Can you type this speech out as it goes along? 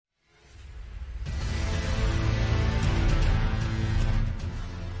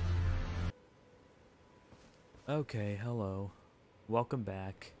Okay, hello. Welcome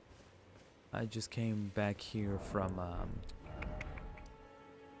back. I just came back here from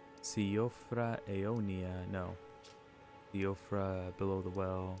Siofra Aeonia. No. Siofra Below the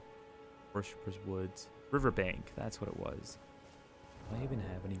Well. Worshipper's Woods. Riverbank, that's what it was. Do I even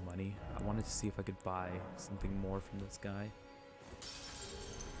have any money? I wanted to see if I could buy something more from this guy.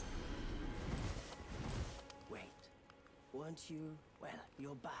 Wait, weren't you? Well,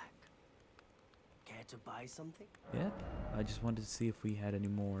 you're back. Care to buy something? Yep. I just wanted to see if we had any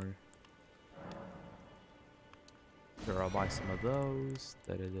more. Sure, I'll buy some of those.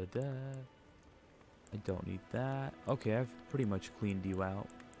 Da da da da. I don't need that. Okay, I've pretty much cleaned you out.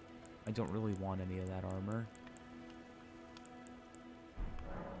 I don't really want any of that armor.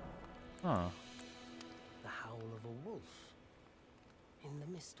 Huh. The howl of a wolf. In the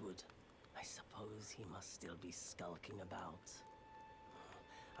mistwood. I suppose he must still be skulking about.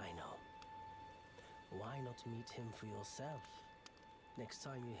 I know. Why not meet him for yourself? Next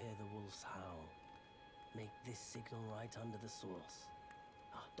time you hear the wolf's howl, make this signal right under the source.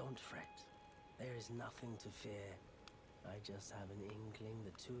 Ah, don't fret. There is nothing to fear. I just have an inkling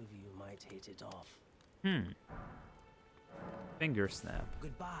the two of you might hit it off. Finger snap.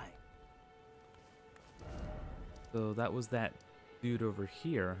 Goodbye. So that was that dude over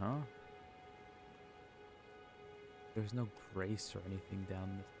here, huh? There's no grace or anything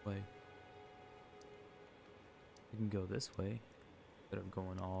down this way. We can go this way instead of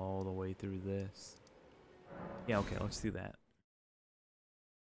going all the way through this. Yeah, okay, let's do that.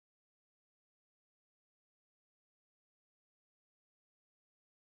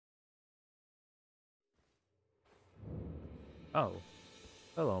 Oh,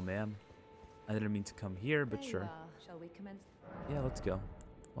 hello, ma'am. I didn't mean to come here, but sure. Shall we commence? Yeah, let's go.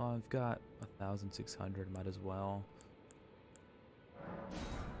 Well, I've got 1,600. Might as well.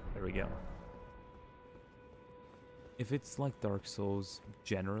 There we go. If it's like Dark Souls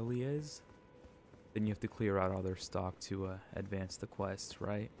generally is, then you have to clear out all their stock to advance the quest,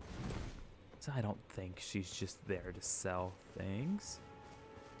 right? So I don't think she's just there to sell things.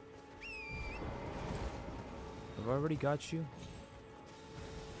 Have I already got you?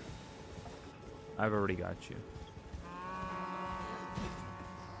 I've already got you.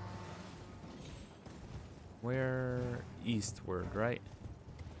 Where? Eastward, right?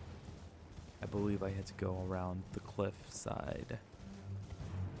 I believe I had to go around the cliff side.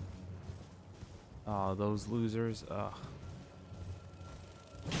 Oh, those losers. Ugh.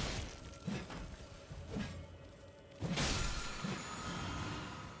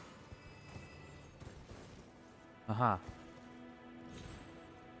 Aha.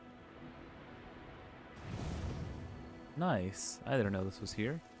 Nice. I didn't know this was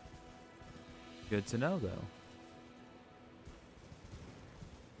here. Good to know, though.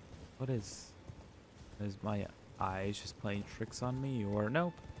 What is my eyes just playing tricks on me? Or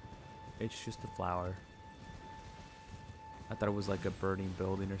nope. It's just a flower. I thought it was like a burning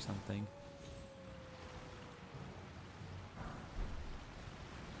building or something.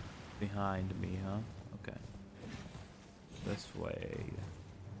 Behind me, huh? Okay. This way.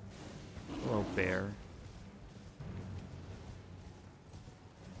 Hello, bear.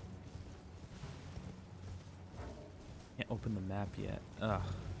 Can't open the map yet. Ugh,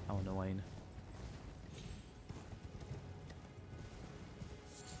 how annoying.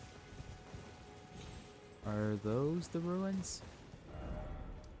 Are those the ruins?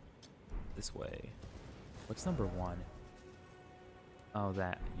 This way. What's number 1? Oh,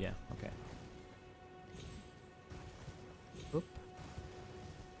 that. Yeah, okay. Oop.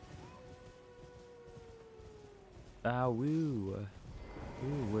 Ah, woo.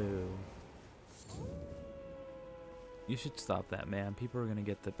 Ooh, woo. You should stop that, man. People are gonna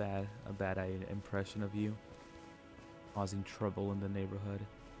get a bad impression of you. Causing trouble in the neighborhood.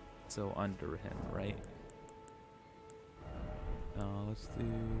 So under him, right? Let's do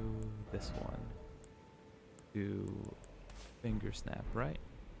this one. Do finger snap, right?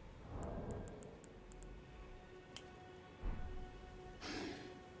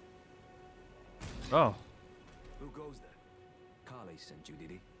 Oh. Who goes there? Carly sent you,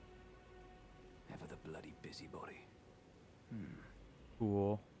 did he? Ever the bloody busybody.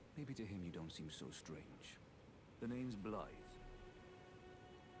 Cool. Maybe to him you don't seem so strange. The name's Blythe.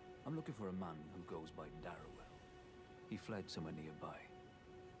 I'm looking for a man who goes by Darrowell. He fled somewhere nearby.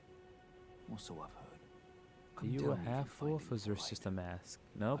 Or so I've heard. Are Come you tell a me if you half find wolf him or is there right. just a mask?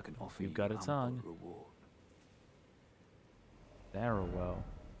 I Nope. can offer You've you got a ample tongue. reward. Darrowell.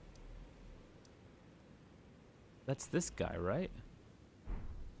 That's this guy, right?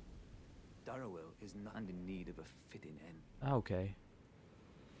 Darrowell is not in need of a fitting end. Oh, okay.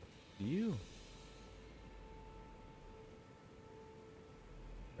 You?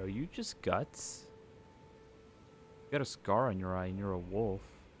 Are you just guts? You got a scar on your eye and you're a wolf.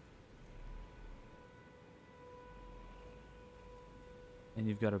 And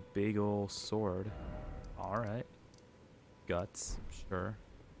you've got a big old sword. Alright. Guts, sure.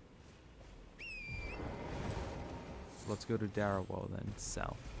 Let's go to Darrowell then,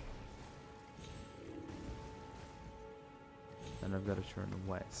 south. And I've got to turn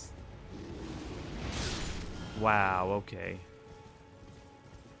west. Wow, okay.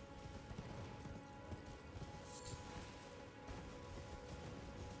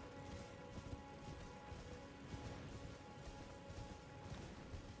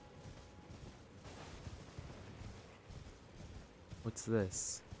 What's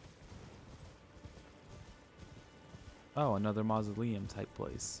this? Oh, another mausoleum type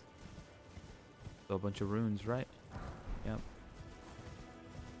place. So a bunch of runes, right? Yep.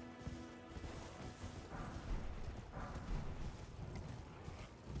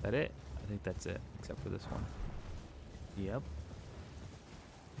 That it? I think that's it, except for this one. Yep.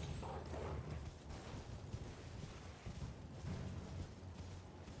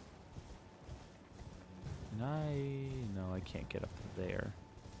 No, I can't get up there.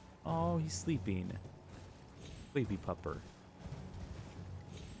 Oh, he's sleeping. Sleepy pupper.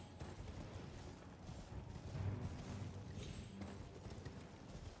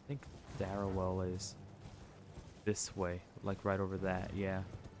 I think Darrowell is this way, like right over that, yeah.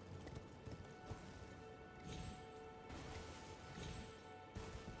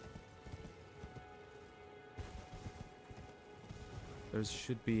 There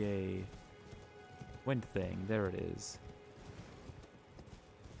should be a wind thing. There it is.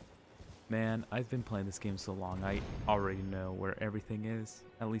 Man, I've been playing this game so long, I already know where everything is,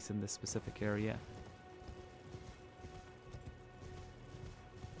 at least in this specific area.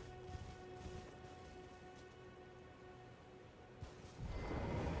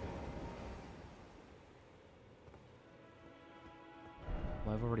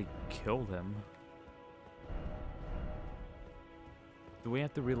 Well, I've already killed him. Do we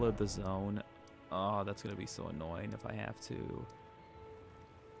have to reload the zone? Oh, that's gonna be so annoying if I have to.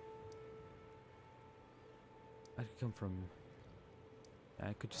 I could come from...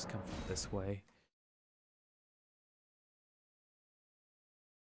 I could just come from this way.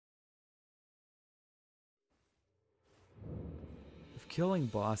 If killing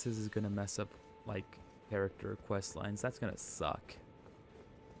bosses is gonna mess up, like, character quest lines, that's gonna suck.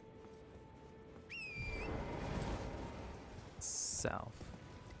 South.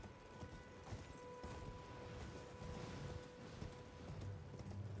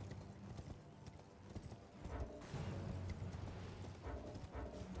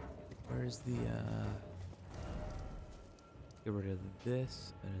 Where's the, get rid of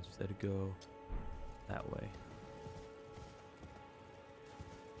this, and instead go that way.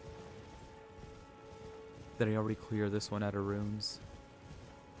 Did I already clear this one out of runes?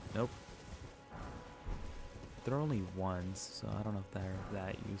 Nope. They're only ones, so I don't know if they're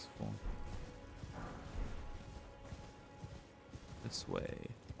that useful. This way.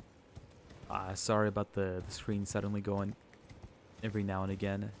 Sorry about the screen suddenly going every now and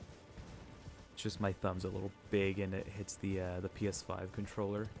again. It's just my thumb's a little big and it hits the PS5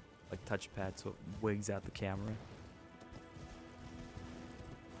 controller, like touchpad, so it wigs out the camera.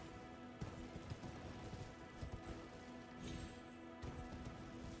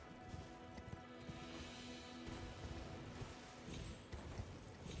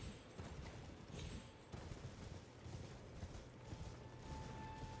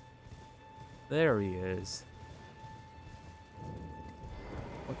 There he is.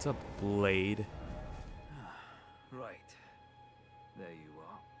 What's up, Blade? Right. There you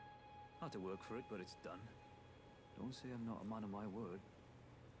are. Had to work for it, but it's done. Don't say I'm not a man of my word.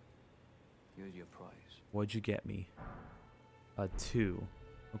 Here's your prize. What'd you get me? 2.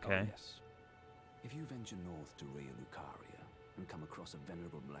 Okay. Oh, yes. If you venture north to Rhea Lucaria and come across a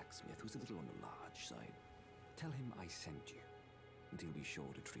venerable blacksmith who's a little on the large side, tell him I sent you, and he'll be sure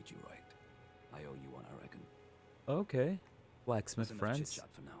to treat you right. I owe you one, I reckon. Okay. Blacksmith That's friends. enough chit-chat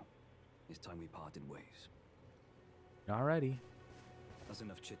for now. It's time we parted ways. Alrighty. That's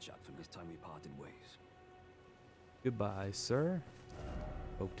enough chit-chat for now. It's time we parted ways. Goodbye, sir.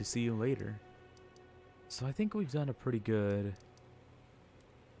 Hope to see you later. So I think we've done a pretty good...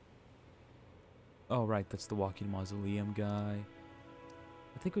 Oh, right, that's the walking mausoleum guy.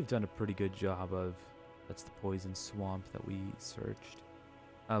 I think we've done a pretty good job of... That's the poison swamp that we searched.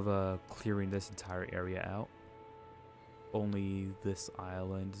 Of clearing this entire area out. Only this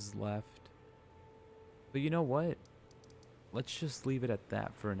island is left. But you know what? Let's just leave it at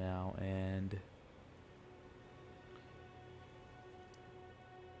that for now, and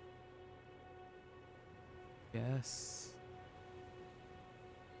Yes.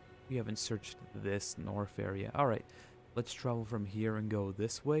 We haven't searched this north area. Alright, let's travel from here and go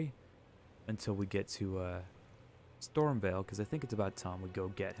this way until we get to Stormvale, because I think it's about time we go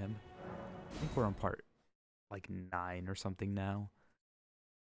get him. I think we're on part like 9 or something now.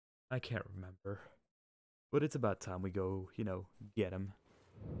 I can't remember. But it's about time we go, you know, get him.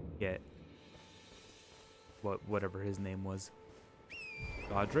 Get whatever his name was.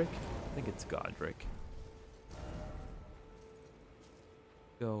 Godric? I think it's Godric.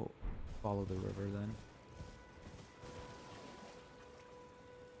 Go follow the river then.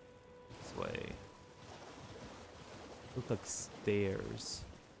 This way. Look like stairs.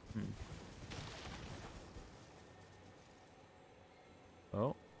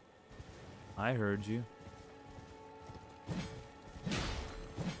 Oh. I heard you.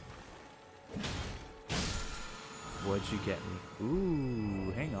 What'd you get me?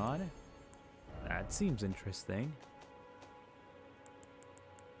 Ooh, hang on. That seems interesting.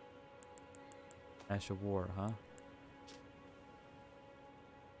 Ash of War, huh?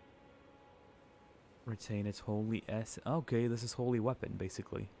 Retain its holy essence. Okay, this is holy weapon,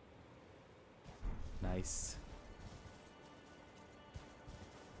 basically. Nice.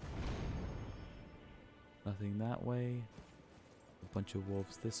 Nothing that way. A bunch of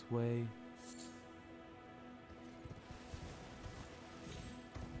wolves this way.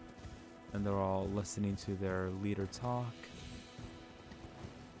 And they're all listening to their leader talk.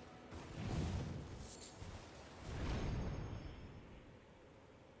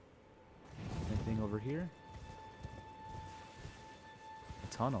 Anything over here?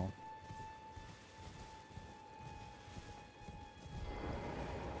 A tunnel.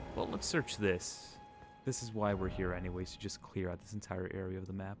 Well, let's search this. This is why we're here anyways, to just clear out this entire area of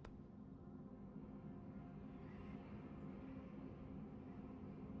the map.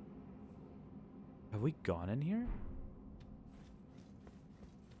 Have we gone in here?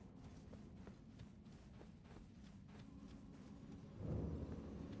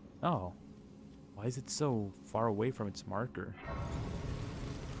 Oh. Why is it so far away from its marker?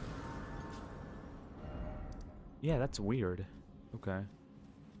 Yeah, that's weird. Okay.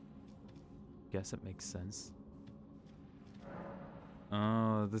 Guess it makes sense.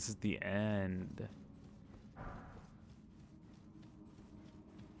 Oh, this is the end.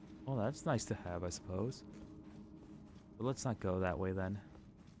 Well, that's nice to have, I suppose. But let's not go that way then.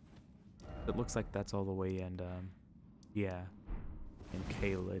 It looks like that's all the way and yeah. In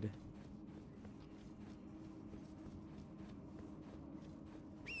Caelid.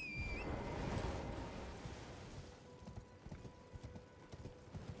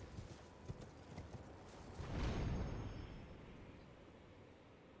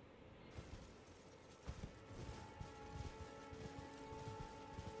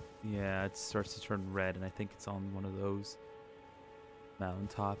 Yeah, it starts to turn red, and I think it's on one of those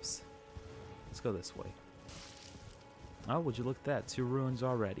mountaintops. Let's go this way. Oh, would you look at that? 2 ruins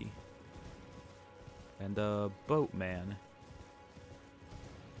already. And a boatman.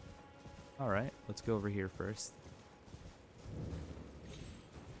 Alright, let's go over here first.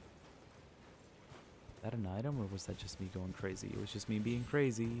 Is that an item, or was that just me going crazy? It was just me being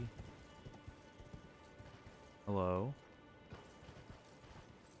crazy. Hello?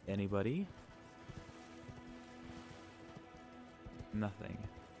 Anybody? Nothing.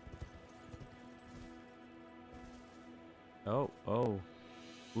 Oh, oh.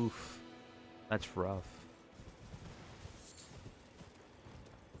 Oof. That's rough.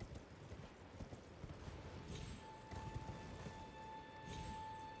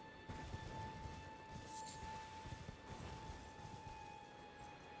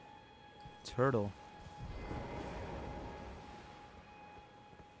 Turtle.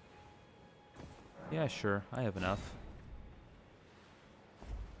 Yeah, sure. I have enough.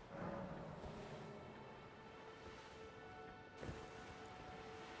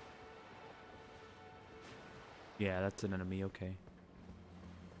 Yeah, that's an enemy, okay.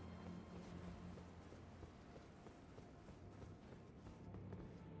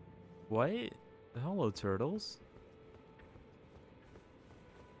 What? Hello, turtles.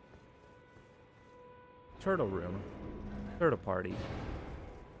 Turtle room. Turtle party.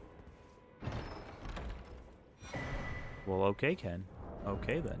 Well, okay, Ken.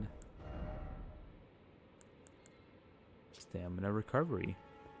 Okay, then. Stamina recovery.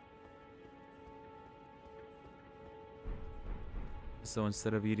 So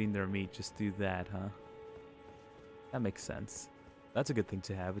instead of eating their meat, just do that, huh? That makes sense. That's a good thing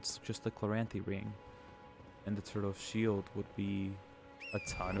to have. It's just a Chloranthy ring. And the turtle shield would be a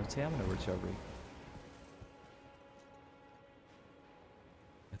ton of stamina recovery.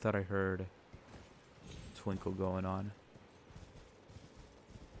 I thought I heard twinkle going on.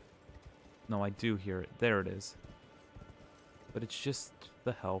 No, I do hear it. There it is. But it's just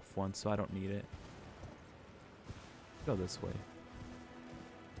the health one, so I don't need it. Go this way.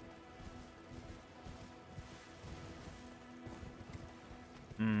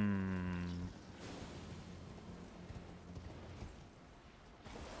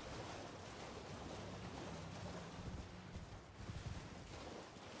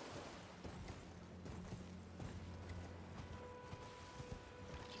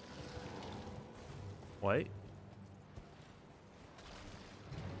 What?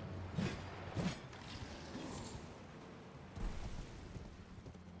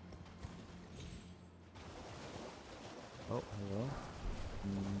 Oh, hello.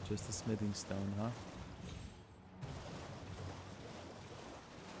 Just a smithing stone, huh?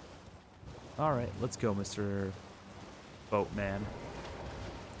 Alright, let's go, Mr. Boatman.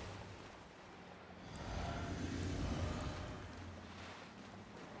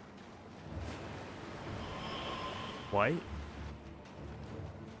 White?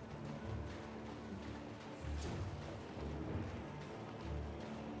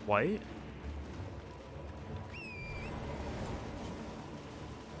 White?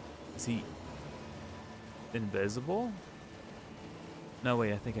 Is he invisible? No,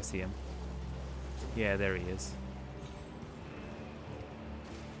 wait, I think I see him. Yeah, there he is.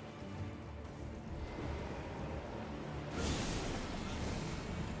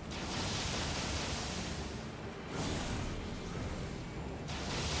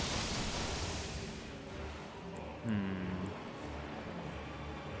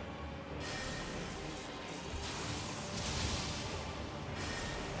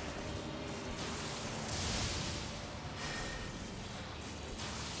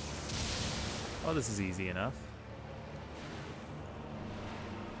 Oh, this is easy enough.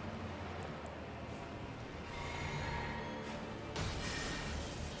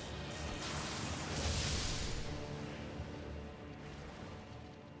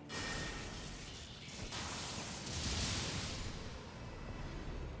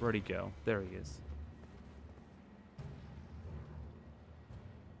 Where'd he go? There he is.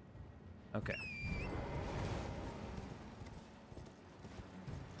 Okay.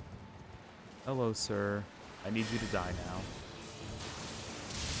 Hello, sir. I need you to die now.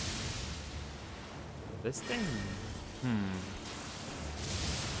 This thing... I'm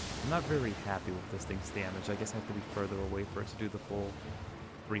not very happy with this thing's damage. I guess I have to be further away for it to do the full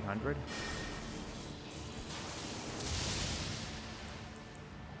 300.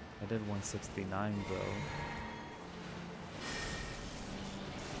 I did 169, though.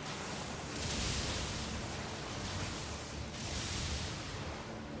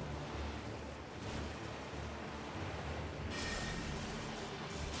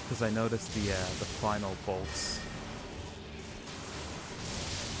 Because I noticed the final bolts.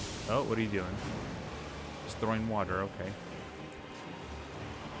 Oh, what are you doing? Just throwing water, okay.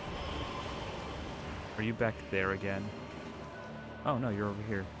 Are you back there again? Oh no, you're over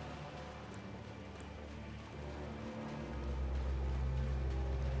here.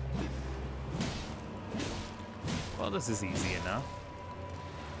 Well, this is easy enough.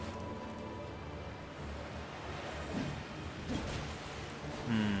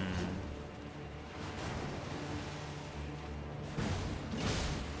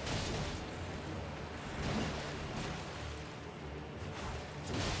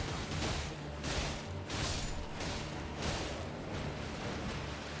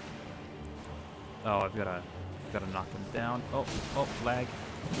 Oh, I've gotta knock him down. Oh, lag.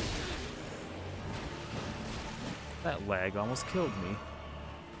 That lag almost killed me.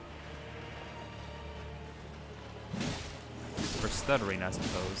 For stuttering, I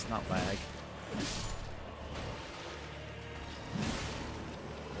suppose, not lag.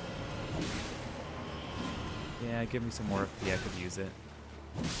 Yeah, give me some more FP, I could use it.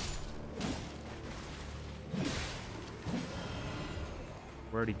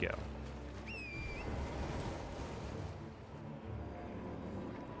 Where'd he go?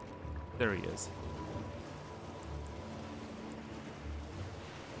 There he is.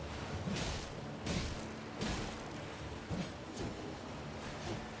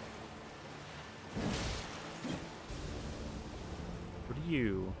 What are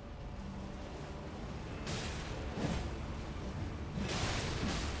you?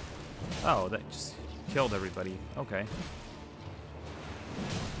 Oh, that just killed everybody. Okay.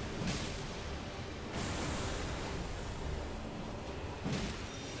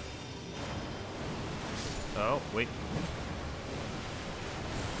 Oh, wait.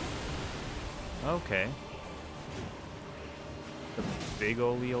 Okay. The big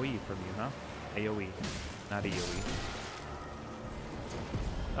ol' AoE from you, huh? AoE. Not AoE.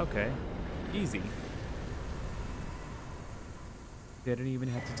 Okay. Easy. Didn't even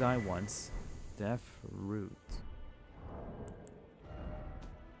have to die once. Deaf root.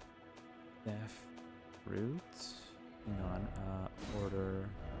 Deaf root? Hang on. Order.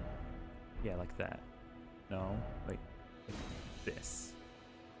 Yeah, like that. No. Wait. Like this.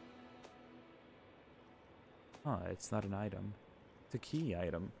 Huh, it's not an item. It's a key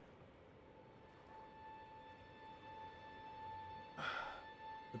item.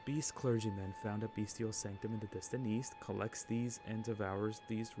 The beast clergyman found a bestial sanctum in the distant east, collects these and devours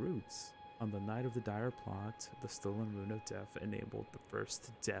these roots. On the night of the dire plot, the stolen rune of death enabled the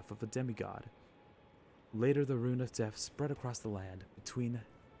first death of a demigod. Later, the rune of death spread across the land,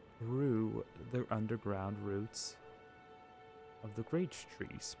 through the underground roots of the great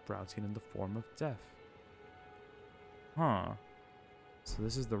tree, sprouting in the form of death. Huh. So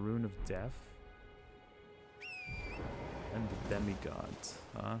this is the rune of death? And the demigods,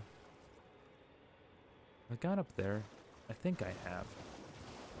 huh? I got up there. I think I have.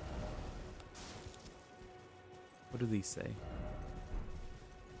 What do these say?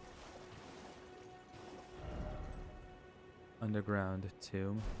 Underground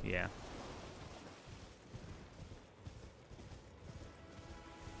tomb? Yeah.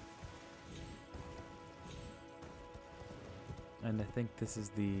 And I think this is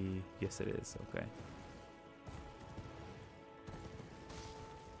the... Yes, it is. Okay.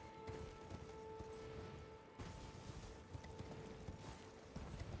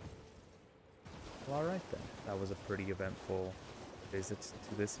 Well, alright then. That was a pretty eventful visit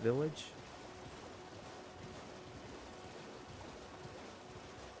to this village.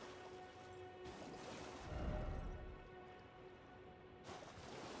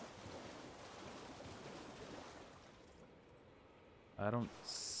 I don't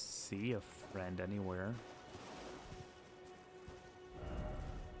see a friend anywhere.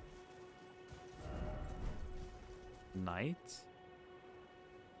 Night?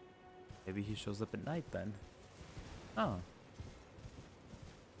 Maybe he shows up at night then. Oh.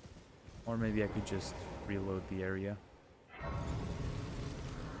 Or maybe I could just reload the area.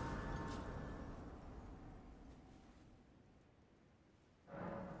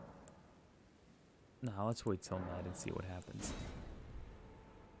 Nah, let's wait till night and see what happens.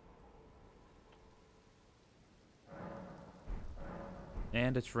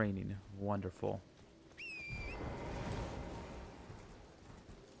 And it's raining. Wonderful.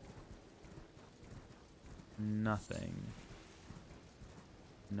 Nothing.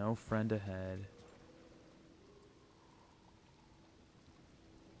 No friend ahead.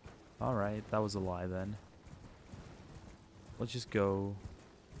 Alright, that was a lie then. Let's just go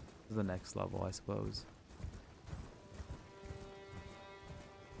to the next level, I suppose.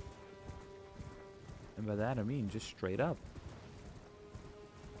 And by that I mean just straight up.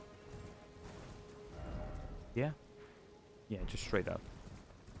 Yeah? Yeah, just straight up.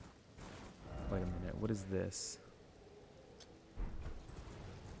 Wait a minute, what is this?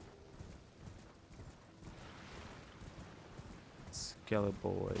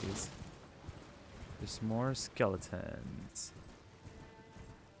 Skeleboys. There's more skeletons.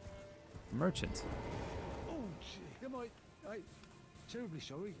 Merchant. Oh, gee. Am I terribly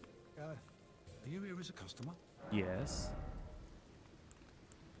sorry. Are you here as a customer? Yes.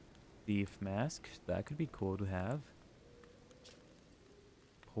 Thief mask. That could be cool to have.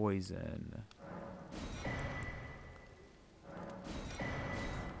 Poison.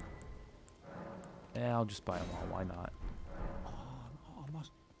 Yeah, I'll just buy them all. Why not? I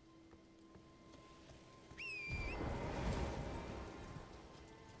must...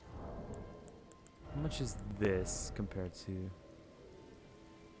 How much is this compared to...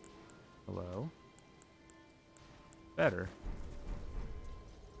 Hello? Better.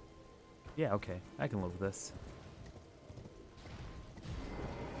 Yeah, okay. I can live with this.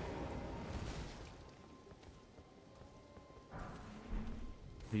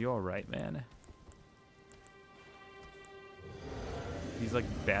 Are you alright, man? He's like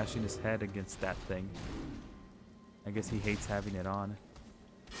bashing his head against that thing. I guess he hates having it on.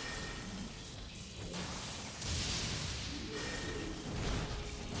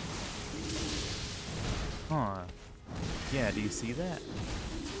 Huh. Yeah, do you see that?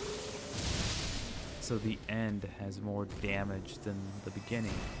 So the end has more damage than the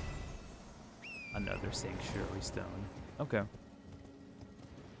beginning. Another sanctuary stone. Okay.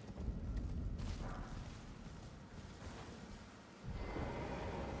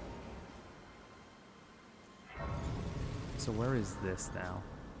 So where is this now?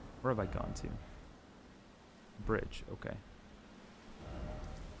 Where have I gone to? Bridge, okay.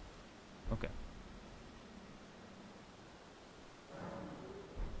 Okay.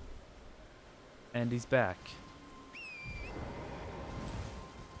 And he's back.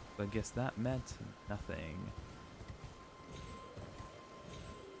 I guess that meant nothing.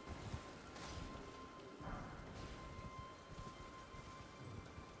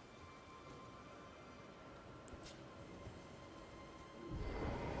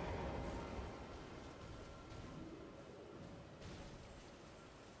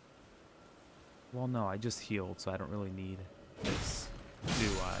 Well, no, I just healed, so I don't really need this, do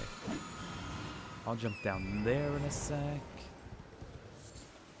I? I'll jump down there in a sec.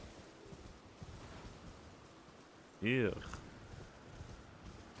 Ugh.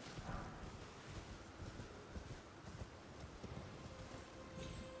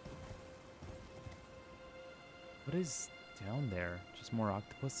 What is down there? Just more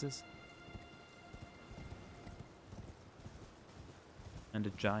octopuses? And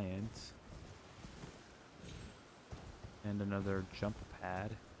a giant. And another jump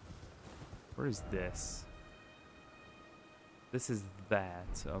pad. Where is this? This is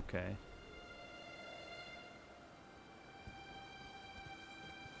that, okay.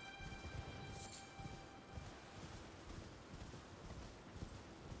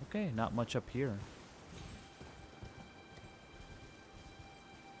 Okay, not much up here.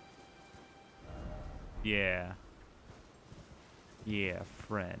 Yeah. Yeah,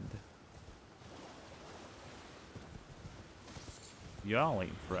 friend. Y'all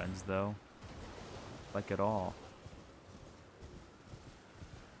ain't friends, though. Like, at all.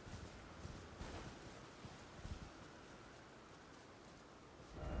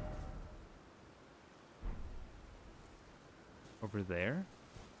 Over there?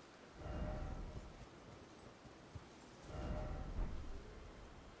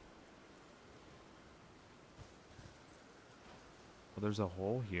 Well, there's a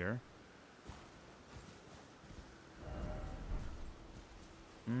hole here.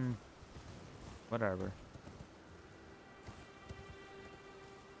 Whatever.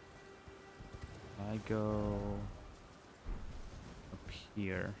 I go up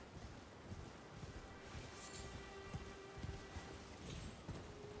here.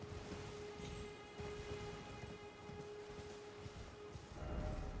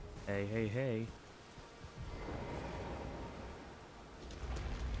 Hey, hey, hey.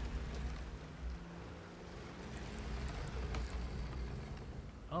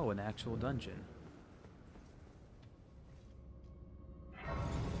 Oh, an actual dungeon.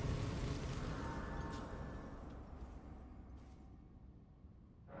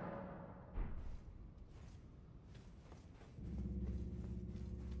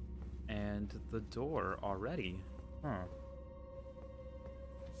 And the door already. Huh.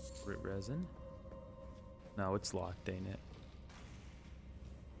 Grit resin? No, it's locked, ain't it?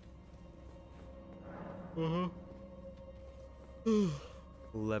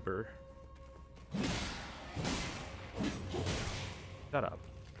 Lever. Shut up.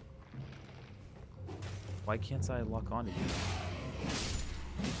 Why can't I lock onto you?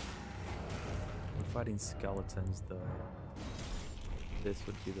 We're fighting skeletons, though. This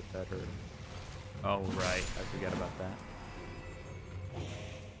would be the better. Oh, right. I forgot about that.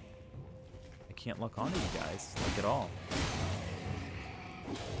 I can't lock onto you guys, like at all.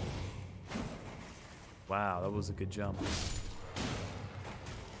 Wow, that was a good jump.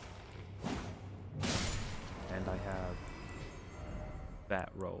 And I have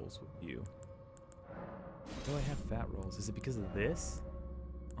fat rolls with you. Why do I have fat rolls? Is it because of this?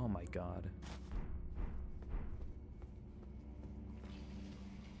 Oh my god.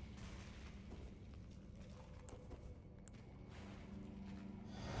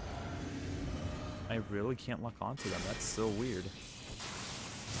 I really can't lock onto them. That's so weird.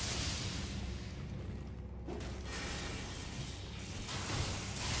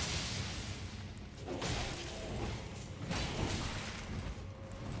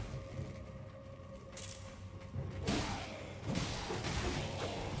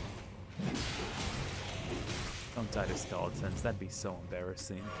 Don't die to skeletons. That'd be so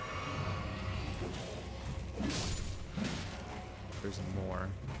embarrassing. There's more.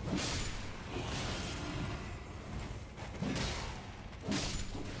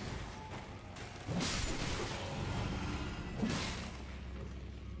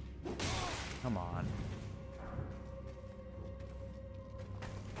 Come on.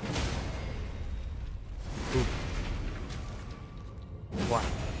 Ooh. Wow.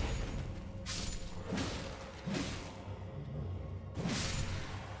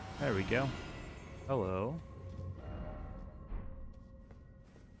 There we go. Hello.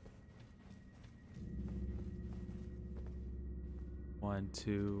 One,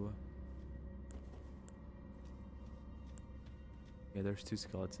 two. Yeah, there's two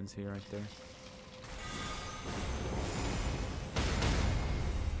skeletons here, right there.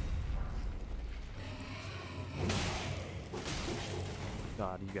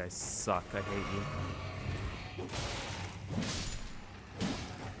 You guys suck. I hate you.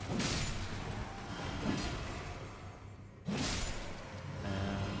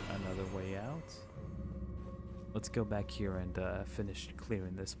 And another way out. Let's go back here and finish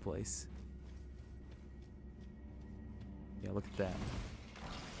clearing this place. Yeah, look at that.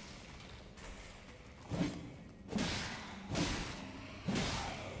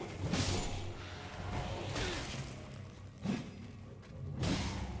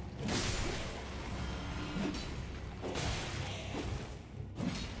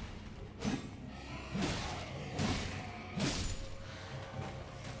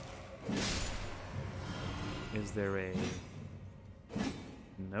 Is there a...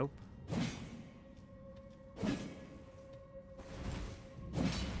 Nope.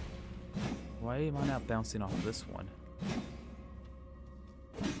 Why am I not bouncing off this one?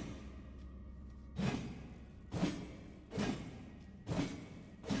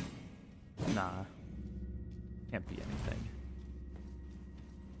 Nah. Can't be anything.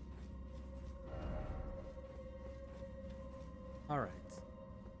 Alright.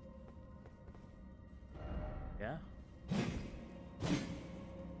 Yeah?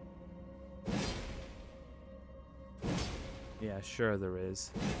 Yeah, sure there is.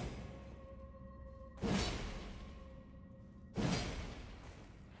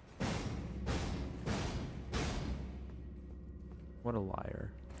 What a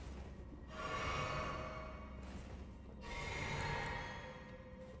liar.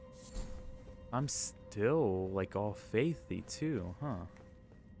 I'm still, like, all faithy, too, huh?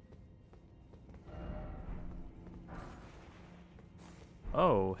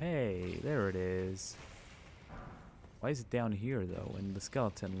 Oh, hey, there it is. Why is it down here, though, in the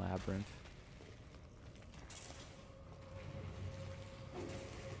skeleton labyrinth?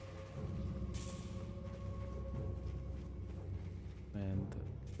 And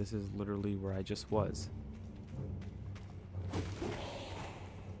this is literally where I just was.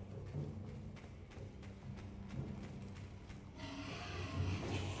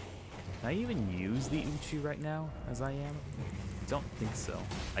 Can I even use the Uchi right now, as I am? I don't think so.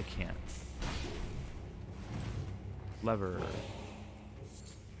 I can't. Lever.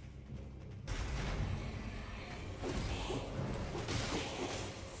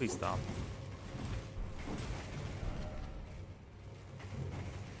 Please stop.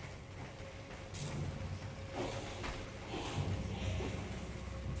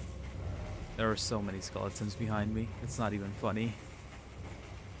 There are so many skeletons behind me. It's not even funny.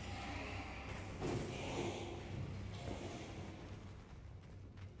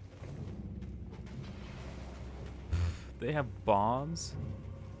 They have bombs?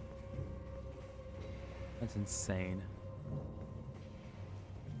 That's insane.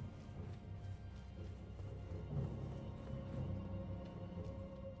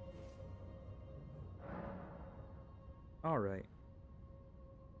 All right.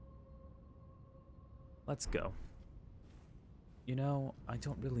 Let's go. You know, I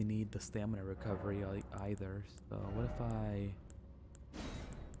don't really need the stamina recovery either. So what if I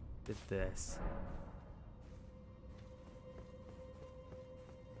did this?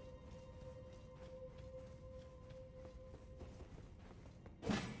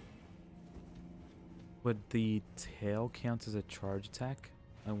 Would the tail count as a charge attack?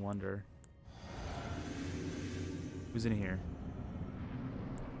 I wonder. Who's in here?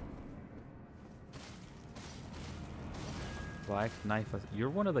 Black Knife. You're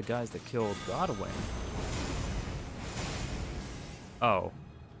one of the guys that killed Godwin. Oh.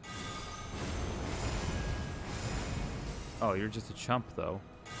 Oh, you're just a chump, though.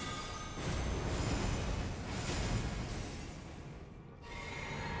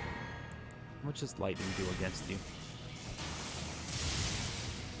 How much does lightning do against you?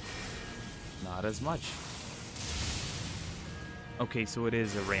 Not as much. Okay, so it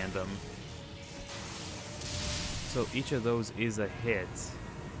is a random. So each of those is a hit.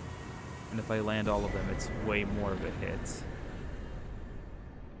 And if I land all of them, it's way more of a hit.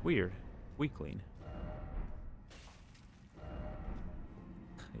 Weird. Weakling.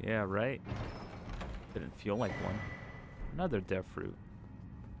 Yeah, right? Didn't feel like one. Another death fruit.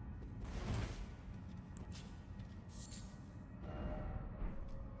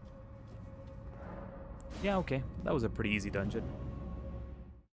 Yeah, okay. That was a pretty easy dungeon.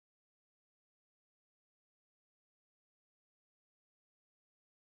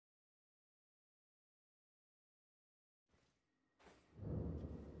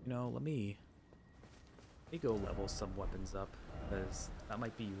 You know, let me go level some weapons up, because that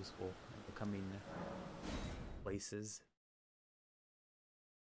might be useful in the coming places.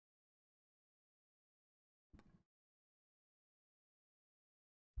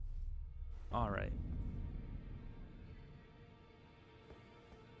 All right.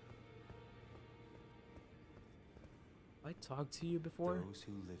 I talked to you before? Those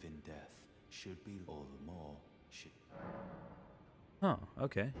who live in death should be all the more. Huh,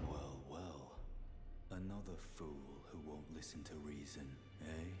 okay. Well, well. Another fool who won't listen to reason,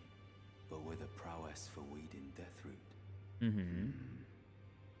 eh? But with a prowess for weeding deathroot. Mm-hmm.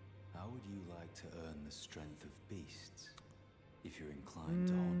 How would you like to earn the strength of beasts? If you're inclined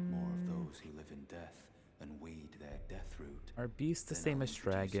to hunt more of those who live in death and weed their deathroot. Are beasts the then same I'll as introduce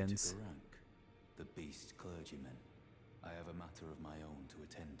you to dragons? Geraint, the beast clergyman. I have a matter of my own to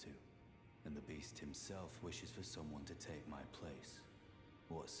attend to, and the beast himself wishes for someone to take my place.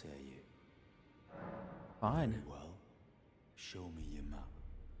 What say you? Fine. Very well. Show me your map.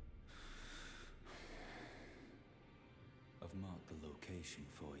 I've marked the location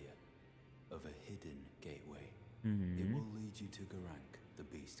for you of a hidden gateway. It will lead you to Geraint, the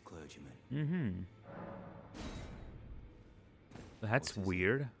beast clergyman. Mm-hmm. That's What is it?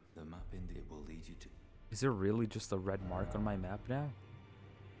 weird. The map it will lead you to. Is there really just a red mark on my map now?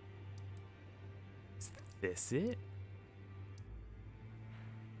 Is this it?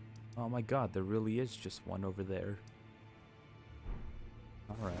 Oh my god, there really is just one over there.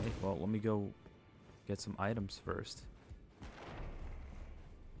 Alright, well, let me go get some items first.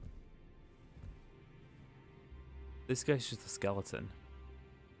 This guy's just a skeleton.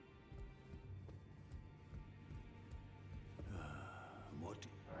 What?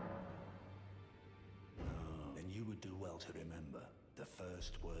 Then you would do well to remember the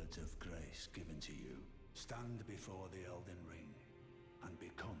first words of grace given to you. Stand before the Elden Ring and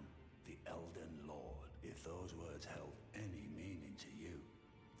become the Elden Lord. If those words held any meaning to you,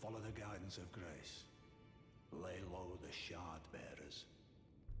 follow the guidance of grace. Lay low the shard bearers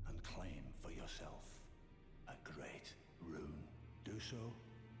and claim for yourself a great rune. Do so,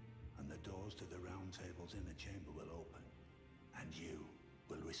 and the doors to the round table's inner chamber will open, and you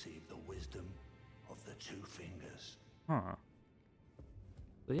will receive the wisdom of the two fingers. Huh.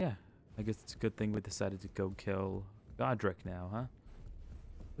 So yeah, I guess it's a good thing we decided to go kill Godric now, huh?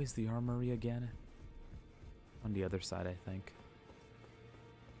 Where's the armory again? On the other side, I think.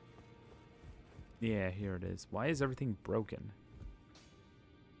 Yeah, here it is. Why is everything broken?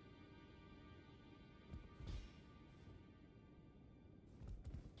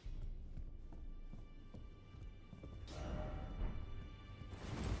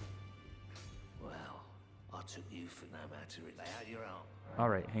 Well, I took you for no matter it. Lay out your arm.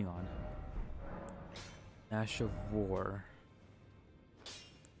 Alright, hang on. Ash of War.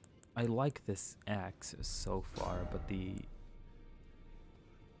 I like this axe so far, but the...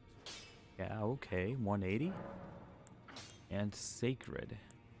 Yeah, okay, 180. And Sacred.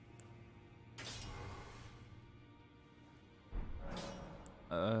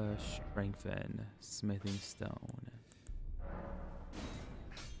 Strengthen. Smithing Stone.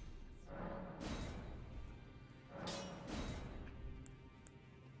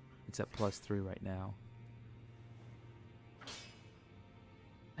 It's at +3 right now.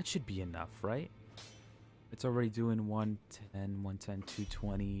 That should be enough, right? It's already doing 110, 110,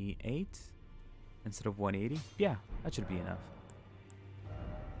 228 instead of 180. Yeah, that should be enough.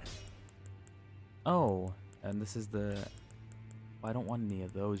 Oh, and this is the... I don't want any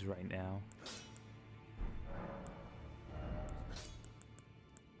of those right now.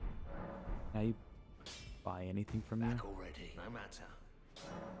 Can I buy anything from you? Back already. No matter.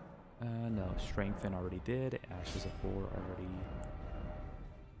 No, Strengthen already did. Ashes of War already...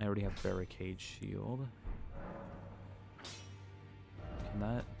 I already have Barricade Shield. Can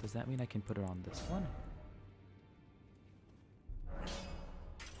that... Does that mean I can put it on this one?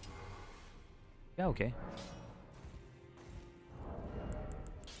 Yeah, okay.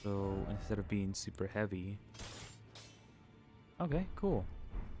 So, instead of being super heavy... Okay, cool.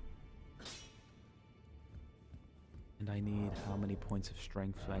 And I need how many points of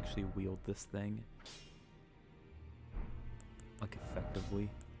strength to actually wield this thing? Like, effectively.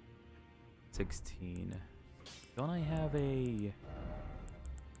 16. Don't I have a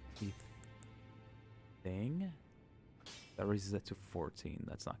thing? That raises it to 14.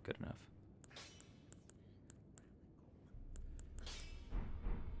 That's not good enough.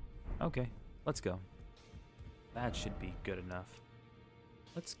 Okay, let's go. That should be good enough.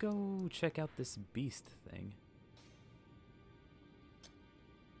 Let's go check out this beast thing.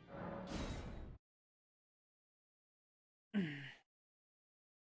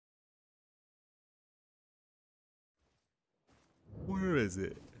 Where is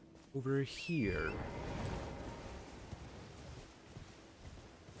it? Over here.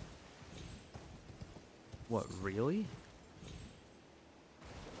 What, really?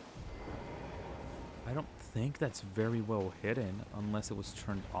 think that's very well hidden, unless it was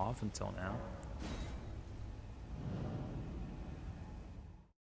turned off until now.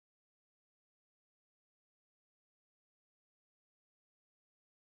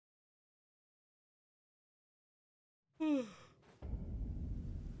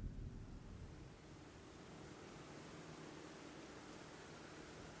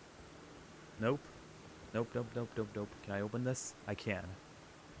 Nope. Nope, nope, nope, nope, nope. Can I open this? I can.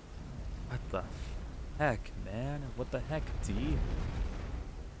 What the heck, man? What the heck, D?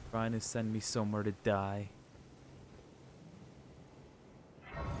 Trying to send me somewhere to die.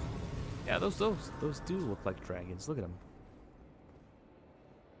 Yeah, those do look like dragons. Look at them.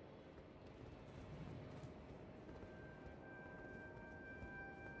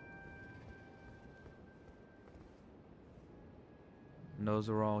 And those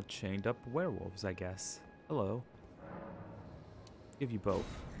are all chained up werewolves, I guess. Hello. Give you both.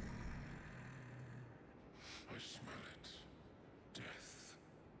 I smell it. Death.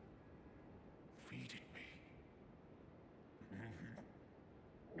 Feeding me.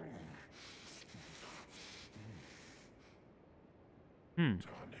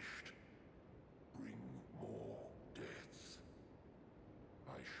 Tarnished. Bring more deaths.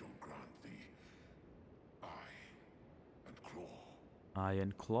 I shall grant thee eye and claw. Eye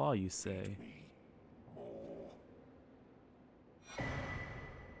and claw, you say? Me more.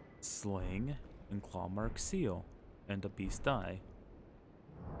 Sling and claw mark seal. And a beast eye.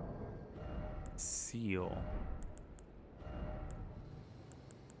 Seal.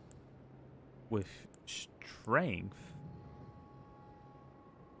 With strength.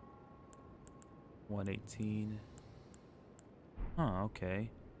 118. Huh, okay.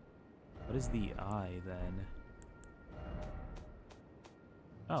 What is the eye then?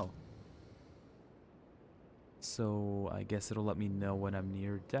 Oh. So I guess it'll let me know when I'm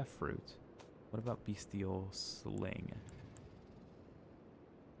near Death Fruit. What about Bestial Sling?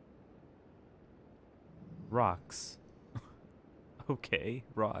 Rocks. Okay,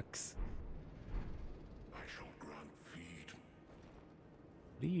 rocks. I shall grant feed.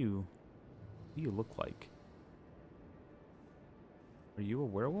 What do you look like? Are you a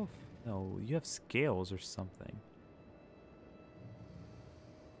werewolf? No, you have scales or something.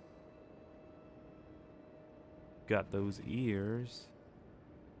 Got those ears.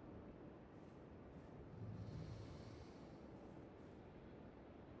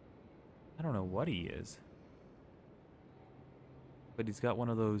 I don't know what he is. But he's got one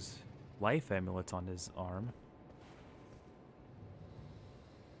of those life amulets on his arm.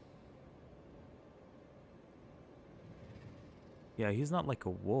 Yeah, he's not like a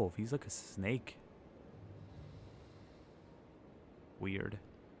wolf. He's like a snake. Weird.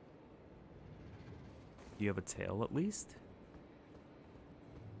 Do you have a tail at least?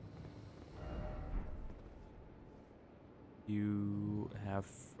 You have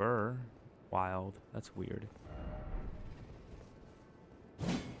fur. Wild. That's weird.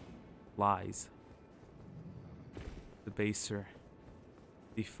 Lies. Debaser.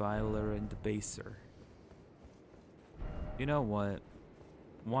 Defiler and debaser. You know what?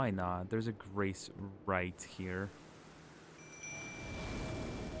 Why not? There's a grace right here.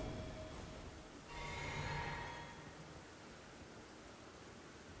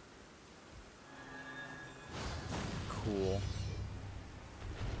 Cool.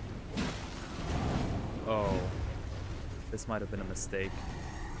 Oh. This might have been a mistake.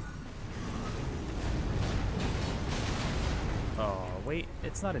 Oh, wait.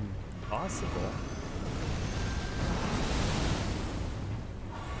 It's not impossible.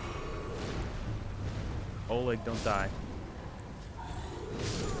 Oleg, don't die.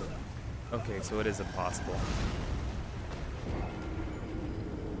 Okay, so it is impossible.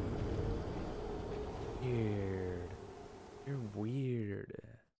 Weird. You're weird.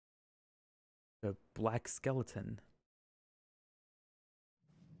 A black skeleton.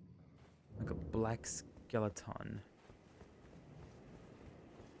 Like a black skeleton.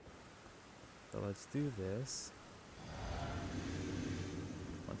 So let's do this.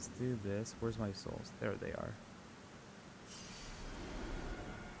 Let's do this. Where's my souls? There they are.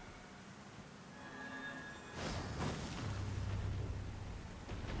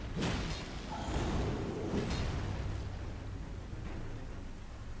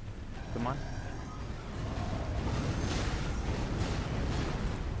 Come on.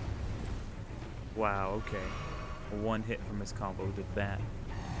 Wow, okay. One hit from his combo did that.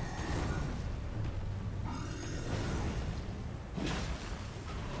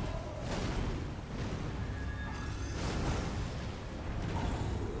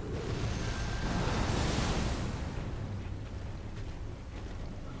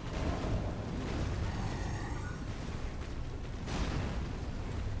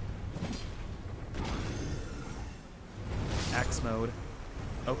 X mode.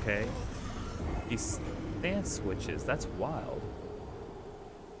 Okay. He stance switches. That's wild.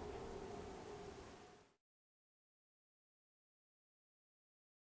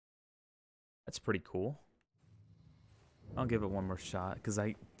 That's pretty cool. I'll give it one more shot because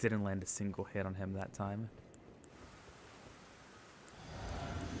I didn't land a single hit on him that time.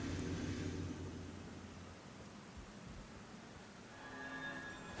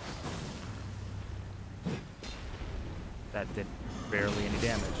 That did barely any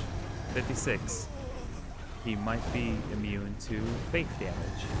damage. 56. He might be immune to fake damage.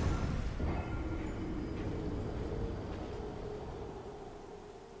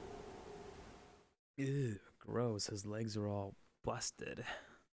 Ew, gross. His legs are all busted.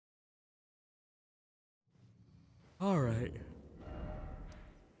 Alright.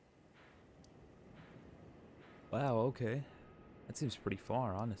 Wow, okay. That seems pretty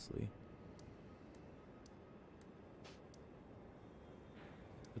far, honestly.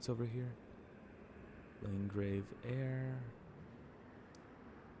 What's over here? Limgrave Air.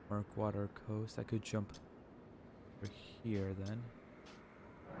 Murkwater Coast. I could jump over here then.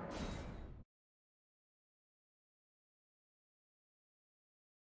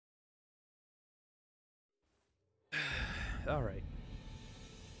 Alright.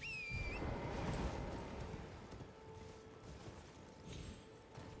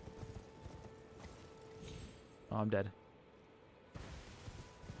 Oh, I'm dead.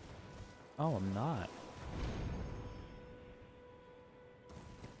 Oh, I'm not.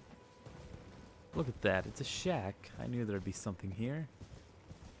 Look at that. It's a shack. I knew there'd be something here.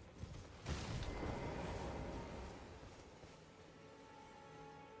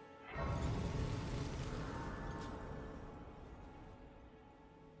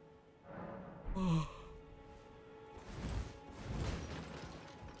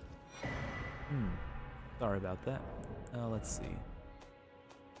 Sorry about that. Let's see.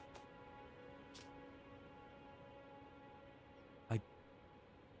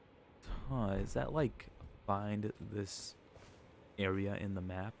 Is that like find this area in the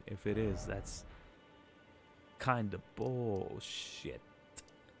map? If it is, that's kind of bullshit.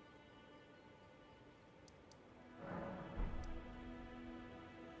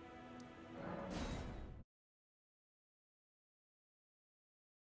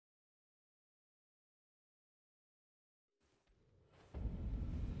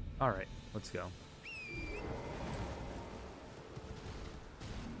 Alright, let's go.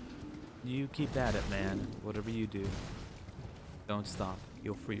 You keep at it, man. Whatever you do, don't stop.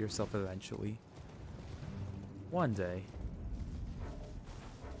 You'll free yourself eventually. One day.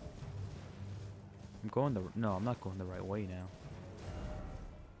 No, I'm not going the right way now.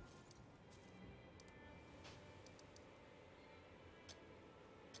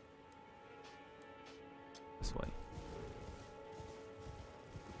 This way.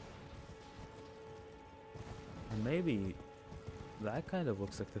 Or maybe that kind of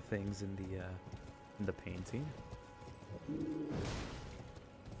looks like the things in the painting.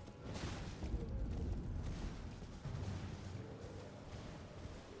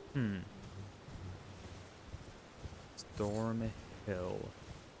 Storm Hill.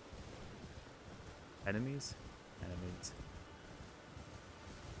 Enemies? Enemies.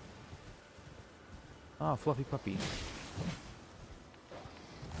 Ah, fluffy puppy.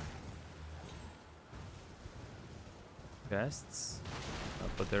 Chests.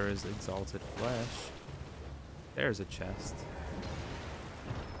 But there is exalted flesh. There's a chest.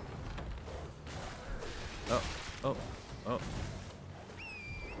 Oh, oh, oh.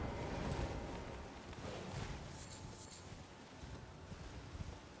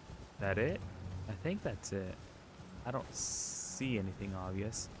 That it? I think that's it. I don't see anything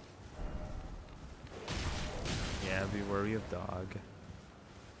obvious. Yeah, be wary of dog.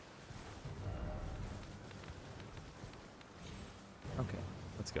 Okay,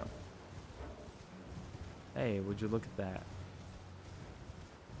 let's go. Hey, would you look at that?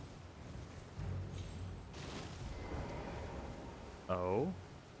 Oh?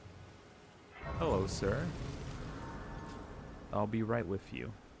 Hello, sir. I'll be right with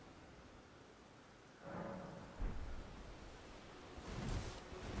you.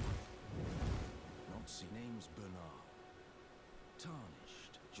 Name's Bernard.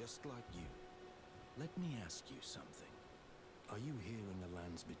 Tarnished, just like you. Let me ask you something. Are you here in the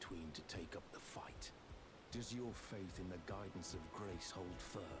lands between to take up the fight? Does your faith in the guidance of grace hold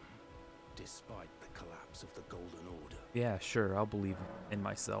firm, despite the collapse of the Golden Order? Yeah, sure, I'll believe in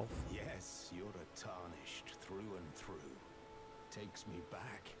myself. Yes, you're a Tarnished through and through. Takes me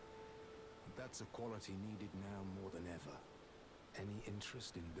back. But that's a quality needed now more than ever. Any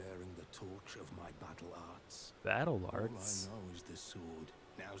interest in bearing the torch of my battle arts? Battle All arts. I know is the sword.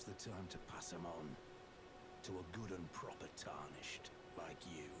 Now's the time to pass 'em on. To a good and proper tarnished, like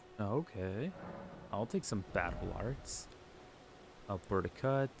you. Okay. I'll take some battle arts. Upward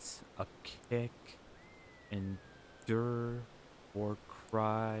cut, a kick, endure, war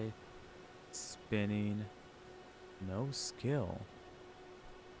cry, spinning, no skill.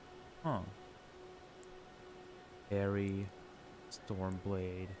 Huh. Parry,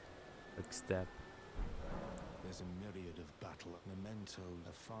 stormblade, quick step. There's a myriad of battle mementos,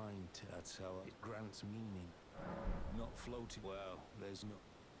 a fine that's how it grants meaning. Not floating. Well, there's no.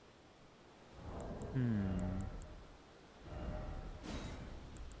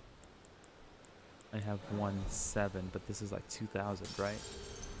 I have 1,700, but this is like 2,000, right?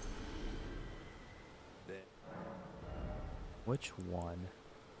 There. Which one?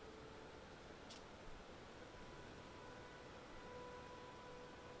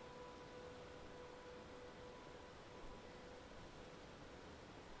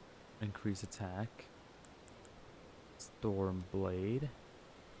 Increase attack. Storm blade.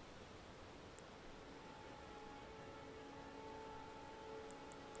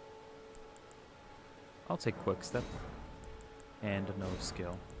 I'll take quick step and no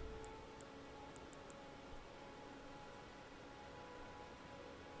skill.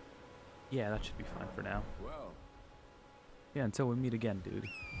 Yeah, that should be fine for now. Well, Yeah, until we meet again, dude.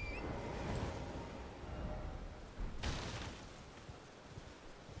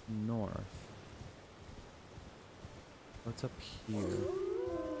 North. What's up here?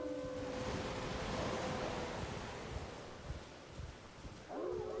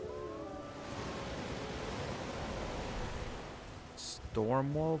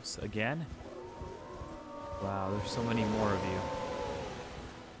 Storm wolves again? Wow, there's so many more of you.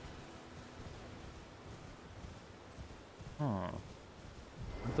 Huh.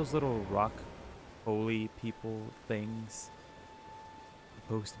 Aren't those little rock holy people things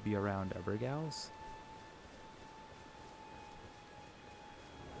supposed to be around Evergals?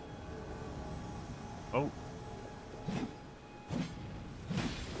 Oh.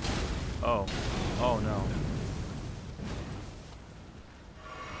 Oh. Oh no.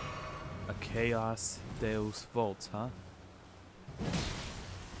 A Chaos Deus Vult, huh?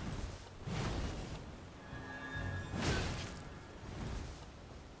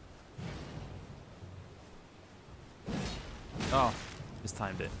 Oh, just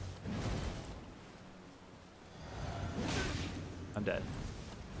timed it. I'm dead.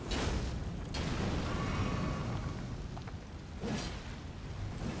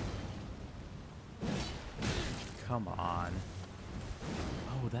 Come on.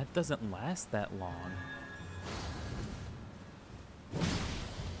 Oh, that doesn't last that long.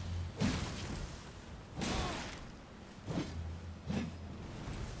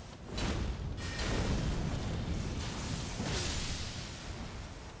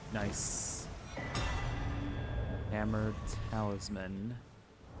 Nice. Hammer Talisman.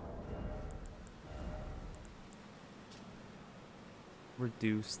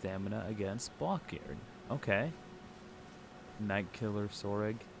 Reduce stamina against blockade. Okay. Night Killer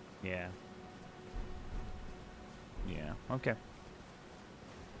Soreg. Yeah. Yeah, okay.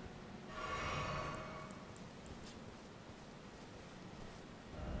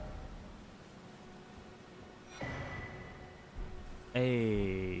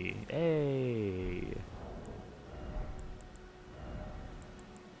 Hey, hey.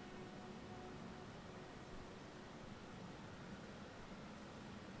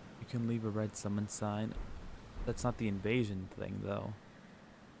 You can leave a red summon sign. That's not the invasion thing, though.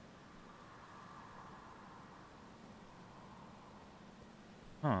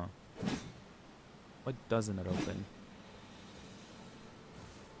 Huh. Why doesn't it open?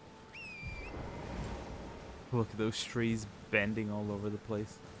 Look at those trees bending all over the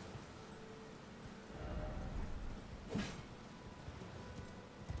place.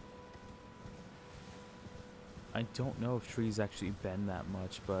 I don't know if trees actually bend that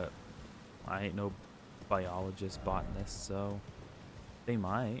much, but I ain't no biologist, botanist, so they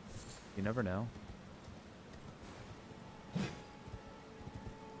might. You never know.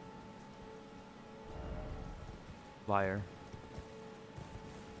 Liar.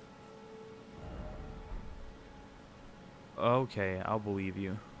 Okay, I'll believe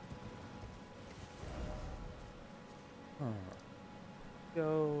you. Huh.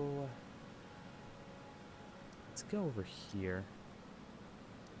 Let's go over here.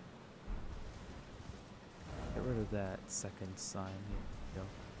 Get rid of that second sign. Here we go.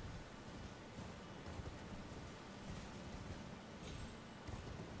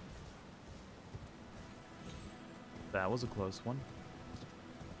 That was a close one.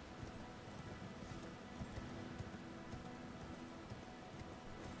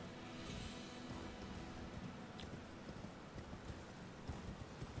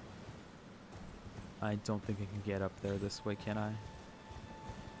 I don't think I can get up there this way, can I?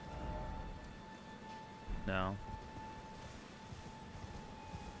 No.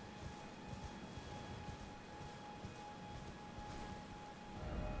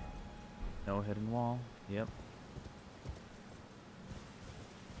 No hidden wall. Yep.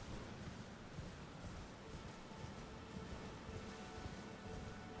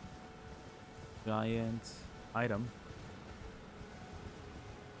 Giant item.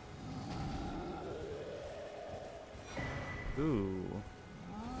 Ooh.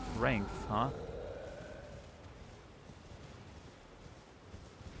 Strength, huh?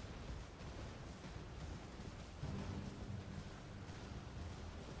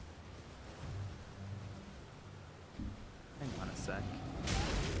 Hang on a sec.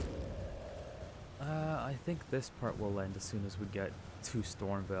 I think this part will end as soon as we get to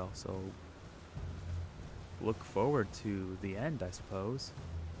Stormvale, so look forward to the end, I suppose.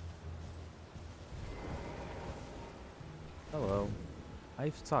 Hello.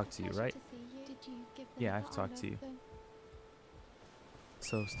 I've talked to you, right? Yeah, I've talked to you.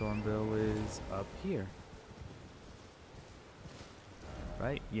 So Stormvale is up here.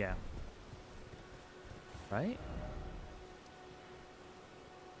 Right? Yeah. Right?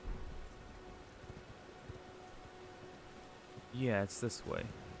 Yeah, it's this way.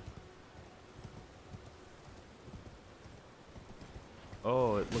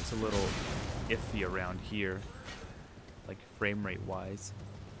 Oh, it looks a little iffy around here. Like frame rate wise.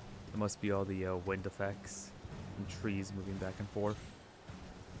 It must be all the wind effects and trees moving back and forth.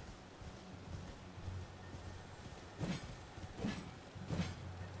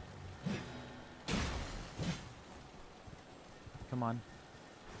 Come on.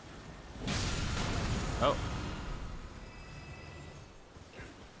 Oh.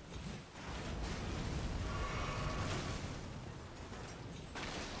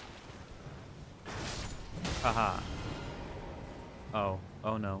 Haha. Oh.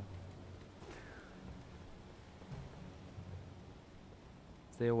 Oh no.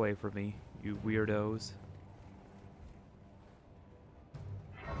 Stay away from me, you weirdos.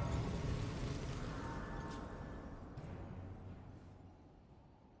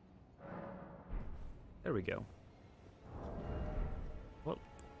 There we go. What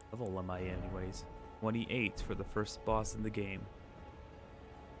level am I anyways? 28 for the first boss in the game.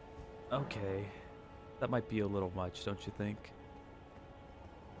 Okay. That might be a little much, don't you think?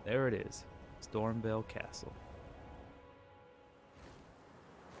 There it is. Stormvale Castle.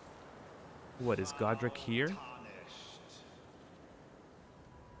 What, is Godric here?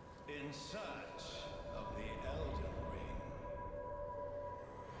 In search of the Elden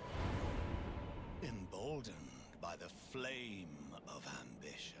Ring. Emboldened by the flame of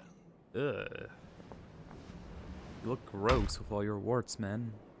ambition. Ugh. You look gross with all your warts,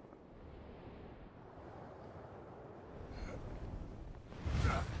 man.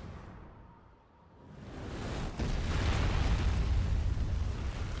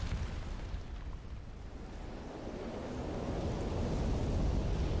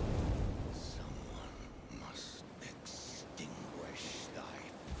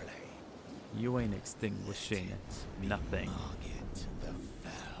 You ain't extinguishing nothing.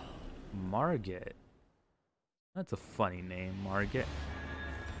 Margit? That's a funny name, Margit.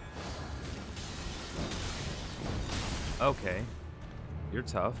 Okay. You're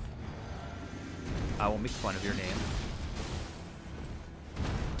tough. I won't make fun of your name.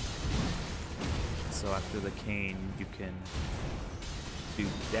 So after the cane, you can do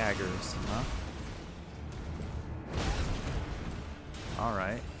daggers, huh?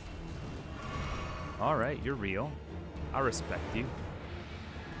 Alright. Alright, you're real. I respect you.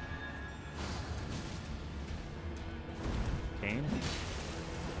 Cane.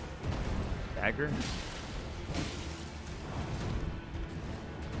 Dagger.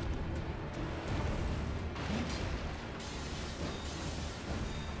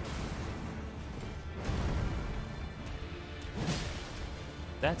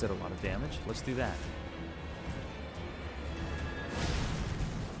 That did a lot of damage. Let's do that.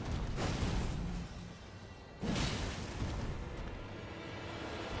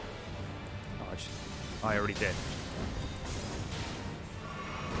 Oh, I already did.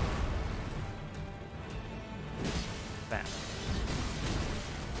 Bam.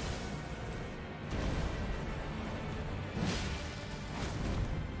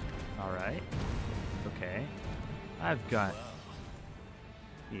 Alright. Okay. I've got...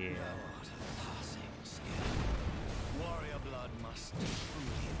 Yeah. must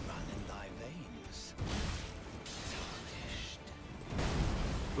truly run in thy veins.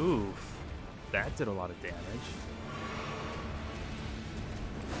 Tarnished. Oof. That did a lot of damage.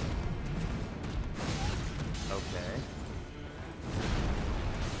 Okay.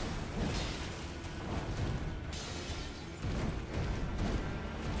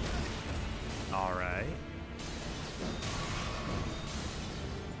 All right.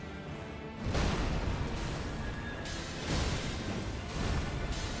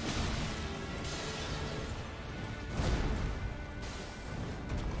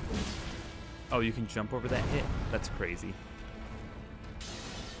 Oh, you can jump over that hit? That's crazy.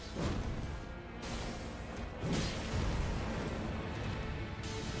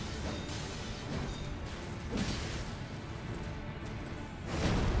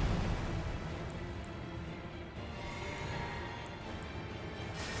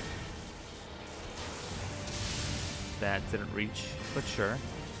 That didn't reach, but sure.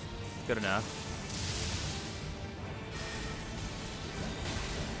 Good enough.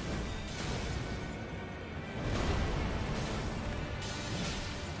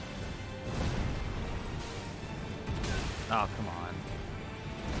 Oh, come on.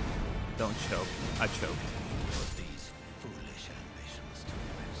 Don't choke. I choked. Put these foolish ambitions to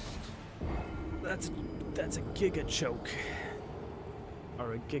rest. That's a giga choke.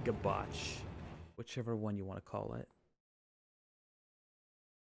 Or a giga botch. Whichever one you want to call it.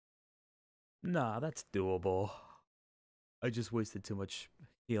 Nah, that's doable. I just wasted too much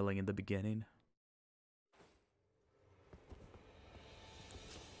healing in the beginning.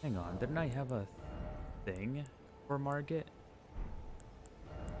 Hang on, didn't I have a thing for Margit?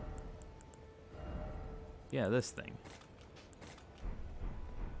 Yeah, this thing.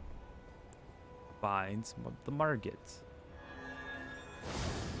 Finds the Margit.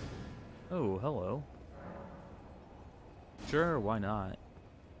 Oh, hello. Sure, why not?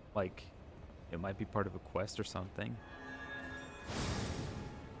 Like, it might be part of a quest or something.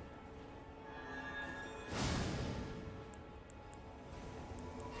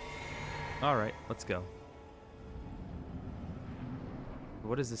 Alright, let's go.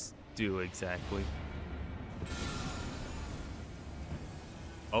 What does this do exactly?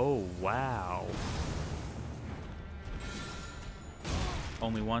 Oh, wow.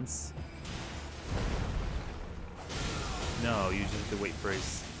 Only once? No, you just have to wait for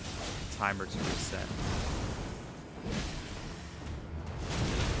his timer to reset.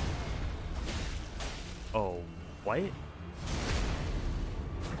 Oh, what?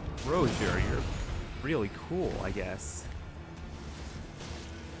 Rozier, you're really cool, I guess.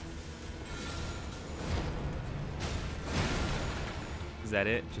 Is that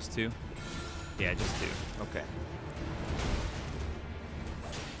it? Just two? Yeah, just two. Okay.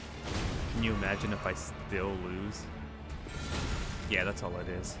 Can you imagine if I still lose? Yeah, that's all it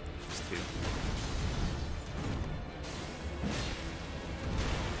is. Just two.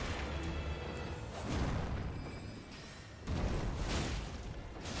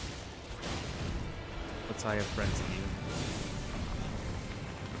 Let's I have friends in you.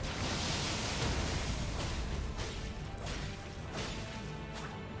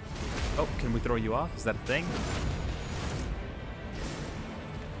 Oh, can we throw you off? Is that a thing?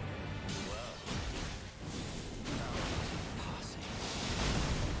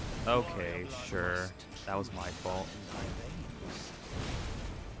 Okay, sure. That was my fault.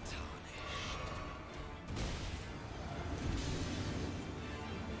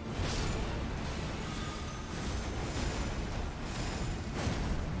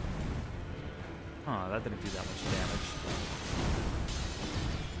 Huh, that didn't do that much damage.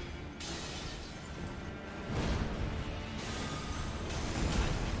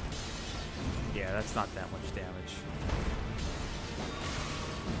 Yeah, that's not that much damage.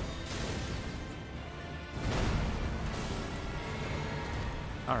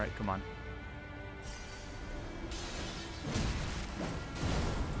 Alright, come on.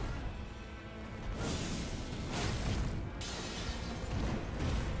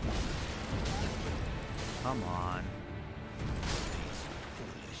 Come on.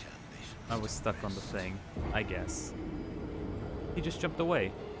 I was stuck on the thing, I guess. He just jumped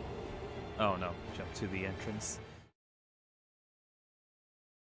away. Oh no, jumped to the entrance.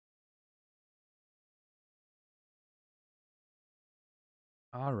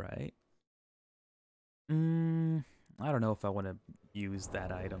 Alright. I don't know if I want to use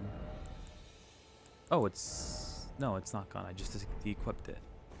that item. Oh, it's... No, it's not gone. I just de-equipped it.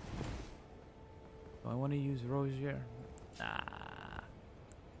 Do I want to use Rozier? Nah.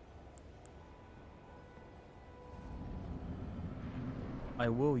 I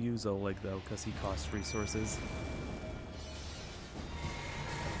will use Oleg though, because he costs resources.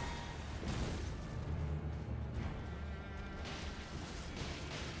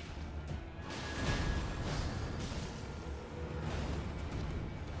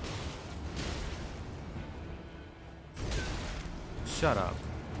 Shut up.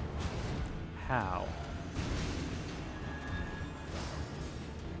 How?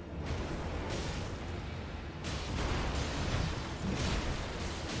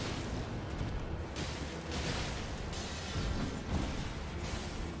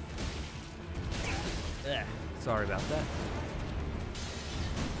 Ugh, sorry about that.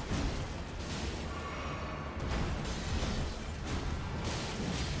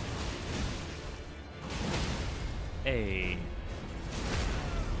 Hey.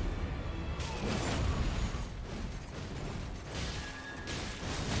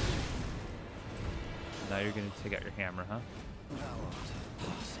 Now you're gonna take out your hammer, huh? Thou art of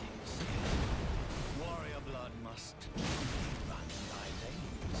passing skill. Warrior blood must run thy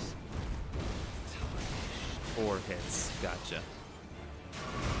veins. Tarnished. 4 hits. Gotcha.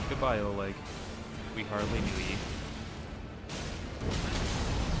 Goodbye, Oleg. We hardly knew ye.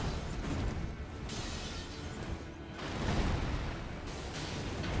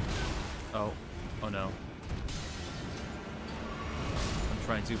 Oh. Oh no. I'm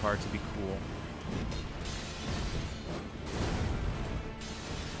trying too hard to be cool.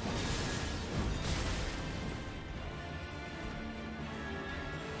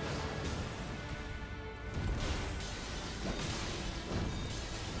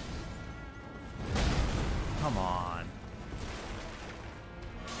 Come on.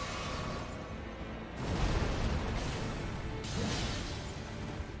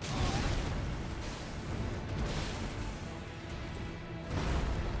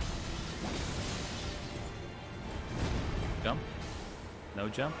 Jump? No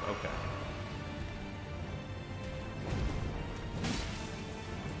jump? Okay.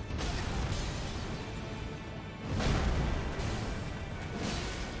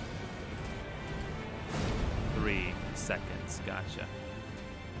 Seconds, gotcha.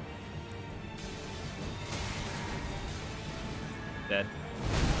 Dead.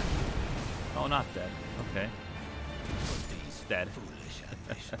 Oh, not dead. Okay. Dead. Foolish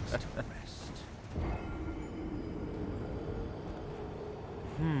ambitions to rest.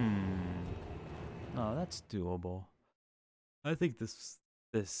 Oh, that's doable. I think this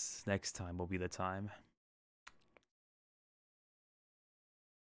next time will be the time.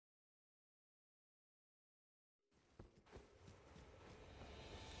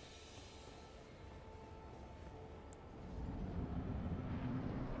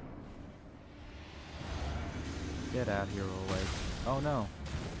 Get out here, Oleg. Oh no.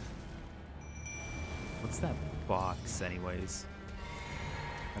 What's that box, anyways?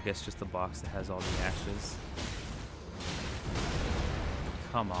 I guess just the box that has all the ashes.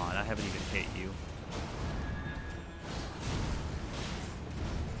 Come on, I haven't even hit you.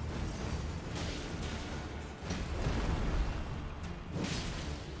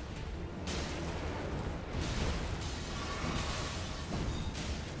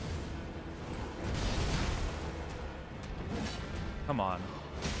 Come on.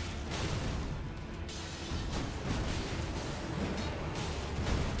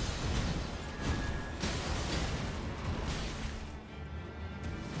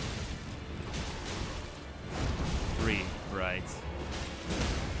 Three, right.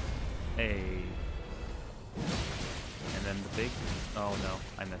 Hey. And then the big... Oh no,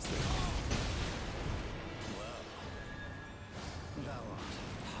 I missed it. Well, thou art of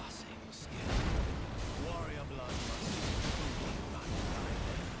passing skill. Warrior blood must truly run thy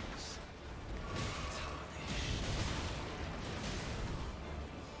veins. Tarnished.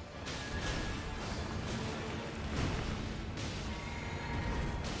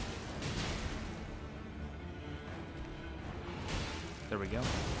 There we go.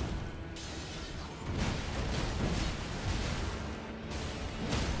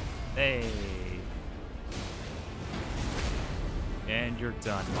 Hey. And you're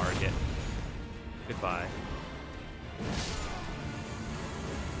done, Margit. Goodbye.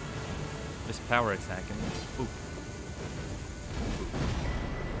 Just power attacking. Ooh.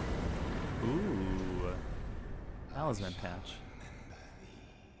 Ooh. Talisman patch.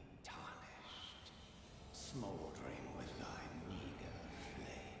 Tarnished, smoldering with thy meager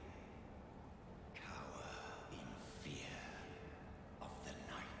flame. Cower in fear of the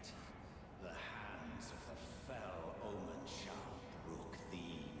night. The hands of the fell omen shall brook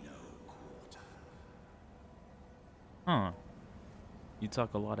thee no quarter. Huh. You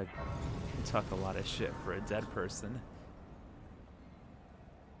talk a lot of shit for a dead person.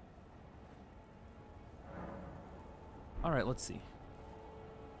 All right, let's see.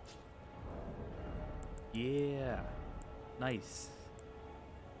 Yeah. Nice.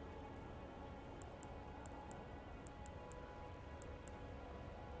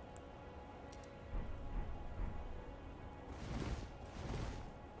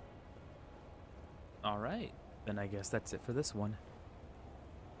 All right, then I guess that's it for this one.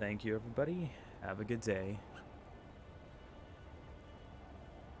 Thank you, everybody. Have a good day.